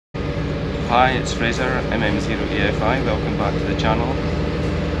Hi, it's Fraser, MM0EFI, welcome back to the channel.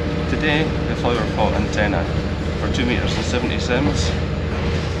 Today, the Flowerpot antenna for 2 meters and 70 cents,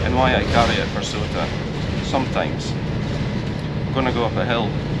 and why I carry it for SOTA, sometimes. I'm going to go up a hill,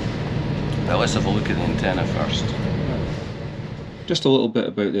 but let's have a look at the antenna first. Just a little bit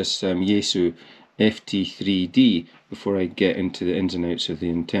about this Yaesu FT-3d before I get into the ins and outs of the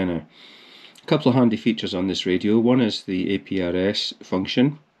antenna. A couple of handy features on this radio. One is the APRS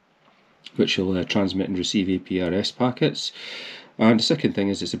function, which will transmit and receive APRS packets, and the second thing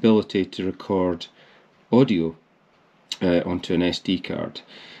is its ability to record audio onto an SD card.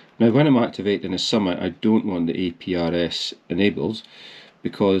 Now when I'm activating a summit, I don't want the APRS enabled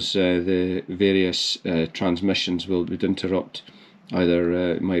because the various transmissions would interrupt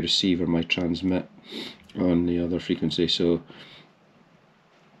either my receive or my transmit on the other frequency. So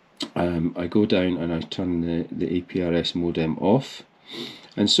I go down and I turn the APRS modem off,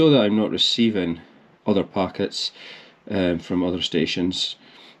 and so that I'm not receiving other packets from other stations,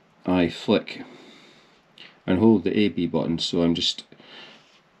 I flick and hold the AB button, so I'm just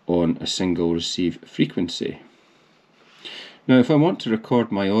on a single receive frequency. Now if I want to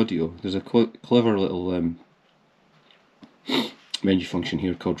record my audio, there's a clever little menu function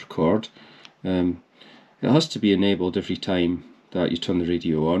here called record. It has to be enabled every time that you turn the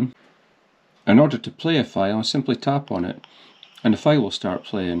radio on. In order to play a file, I simply tap on it and the file will start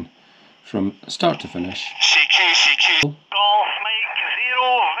playing from start to finish. CQ, Golf Mike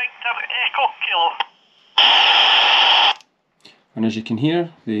 0 Victor Echo Kilo. And as you can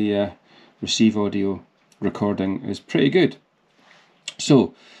hear, the receive audio recording is pretty good.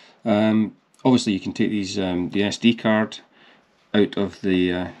 So obviously you can take these the SD card out of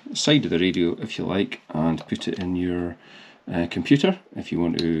the side of the radio if you like, and put it in your computer if you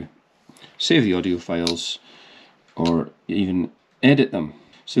want to save the audio files or even edit them.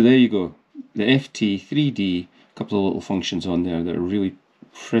 So there you go, the FT-3d, a couple of little functions on there that are really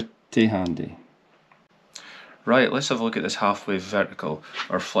pretty handy. Right, let's have a look at this half-wave vertical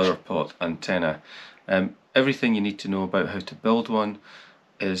or flowerpot antenna. Everything you need to know about how to build one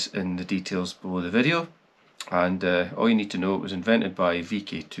is in the details below the video, and all you need to know, it was invented by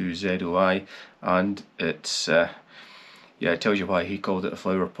VK2ZOI, and it's yeah, it tells you why he called it a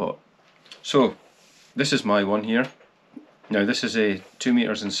flowerpot. So this is my one here. Now this is a 2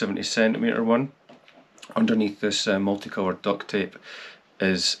 meters and 70 centimeter one. Underneath this multicolored duct tape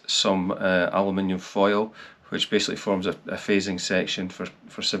is some aluminium foil, which basically forms a phasing section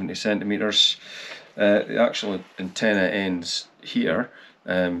for 70 centimeters. The actual antenna ends here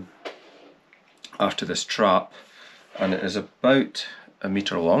after this trap, and it is about a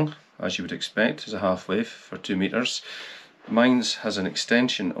meter long, as you would expect as a half wave for 2 meters. Mine's has an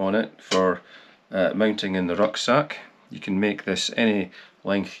extension on it for mounting in the rucksack. You can make this any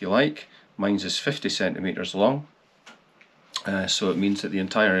length you like. Mine's is 50 centimeters long, so it means that the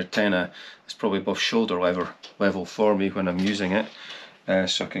entire antenna is probably above shoulder level for me when I'm using it,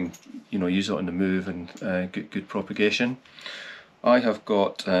 so I can, you know, use it on the move and get good propagation. I have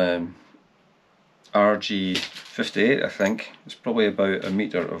got RG58, I think. It's probably about a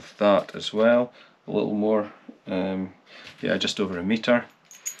meter of that as well, a little more, yeah, just over a meter,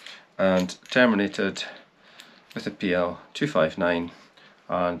 and terminated with a PL259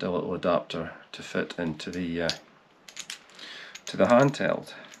 and a little adapter to fit into the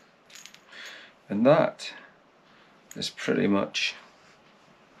handheld. And that is pretty much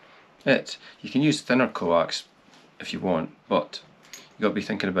it. You can use thinner coax if you want, but you've got to be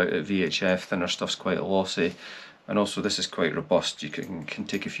thinking about it. VHF, thinner stuff's quite lossy, and also this is quite robust. You can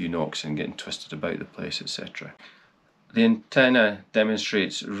take a few knocks and getting twisted about the place, etc. The antenna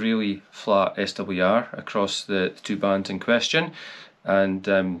demonstrates really flat SWR across the two bands in question, and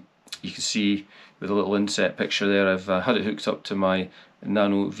you can see with a little inset picture there, I've had it hooked up to my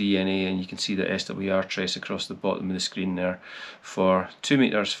Nano VNA, and you can see the SWR trace across the bottom of the screen there for 2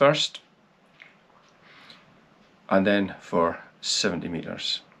 meters first, and then for 70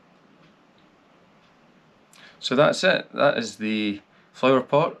 meters. So that's it. That is the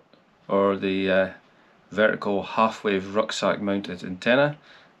flowerpot, or the vertical half-wave rucksack mounted antenna.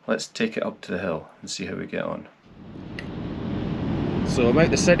 Let's take it up to the hill and see how we get on. So I'm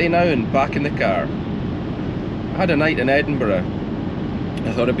out the city now and back in the car. I had a night in Edinburgh.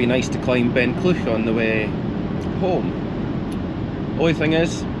 I thought it'd be nice to climb Ben Cleuch on the way home. Only thing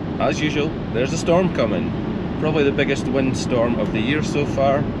is, as usual, there's a storm coming. Probably the biggest windstorm of the year so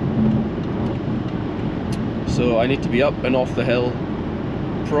far. So I need to be up and off the hill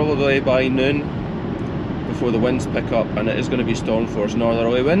probably by noon before the winds pick up, and it is going to be storm force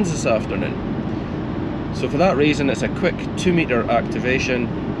northerly winds this afternoon. So for that reason, it's a quick 2 meter activation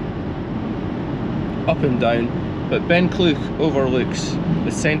up and down, but Ben Cleuch overlooks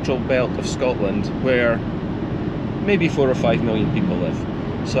the central belt of Scotland where maybe 4 or 5 million people live.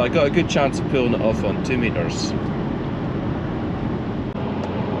 So I got a good chance of pulling it off on 2 metres.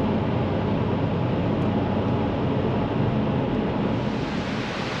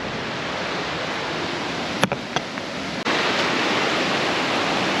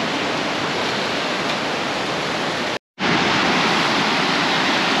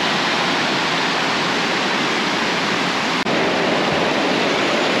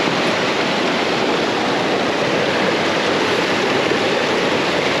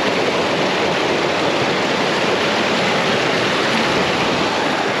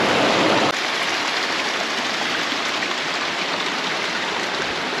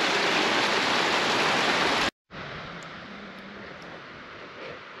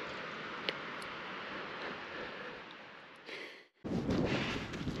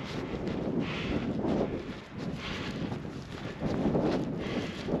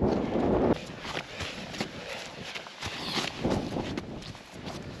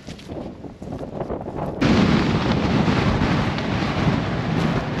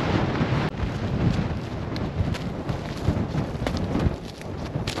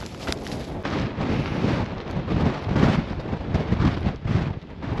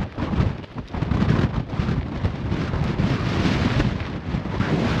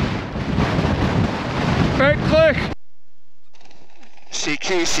 Ben Cleuch!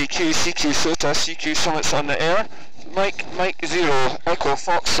 CQ SOTA, CQ Summits on the air. Mike 0, Echo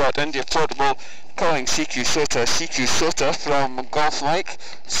Foxtrot, India Portable, calling CQ SOTA from Golf Mike,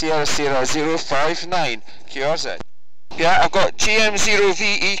 Sierra 059, QRZ. Yeah, I've got GM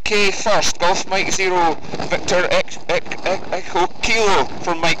 0VEK first, Golf Mike 0, Victor Echo Kilo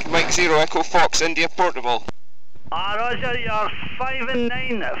from Mike 0, Echo Fox, India Portable. Roger, you're 5 and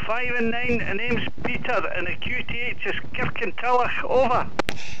 9, the name's Peter, and the QTH is Kirkintillich, over.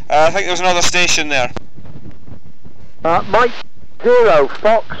 I think there's another station there. Mike 0,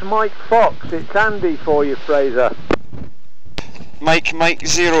 Fox, Mike Fox, it's Andy for you, Fraser. Mike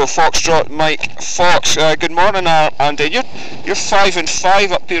 0, Foxtrot, Mike Fox. Good morning, Andy. You're 5 and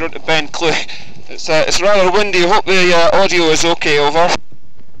 5 up here at Ben Cleuch. It's rather windy. Hope the audio is okay. Over.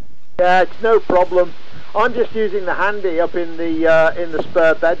 Yeah, it's no problem. I'm just using the handy up in the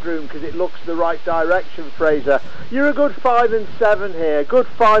spare bedroom because it looks the right direction, Fraser. You're a good 5 and 7 here. Good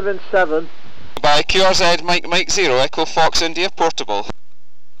 5 and 7. By QRZ, Mike 0, Echo Fox, India Portable.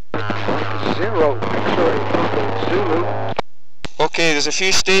 0, X-ray, Zulu. Okay, there's a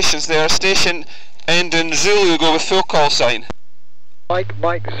few stations there. Station end in Zulu, go with full call sign. Mike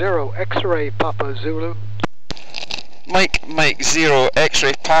 0, X-ray, Papa Zulu. Mike 0,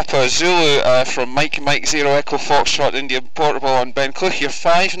 X-ray Papa Zulu from Mike 0, Echo Foxtrot, India Portable on Ben Cleuch. You're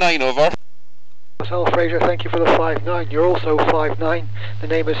 5-9, over. Well, Fraser, thank you for the 5-9. You're also 5-9. The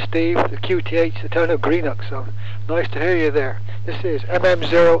name is Steve, the QTH, the town of Greenock, so nice to hear you there. This is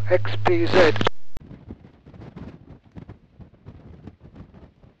MM0XPZ.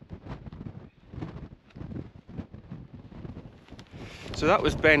 So that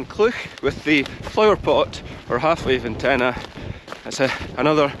was Ben Cleuch with the Flowerpot or half-wave antenna. That's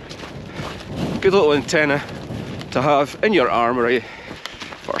another good little antenna to have in your armoury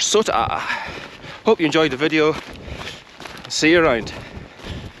for SOTA. Hope you enjoyed the video. See you around.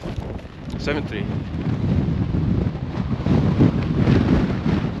 7-3.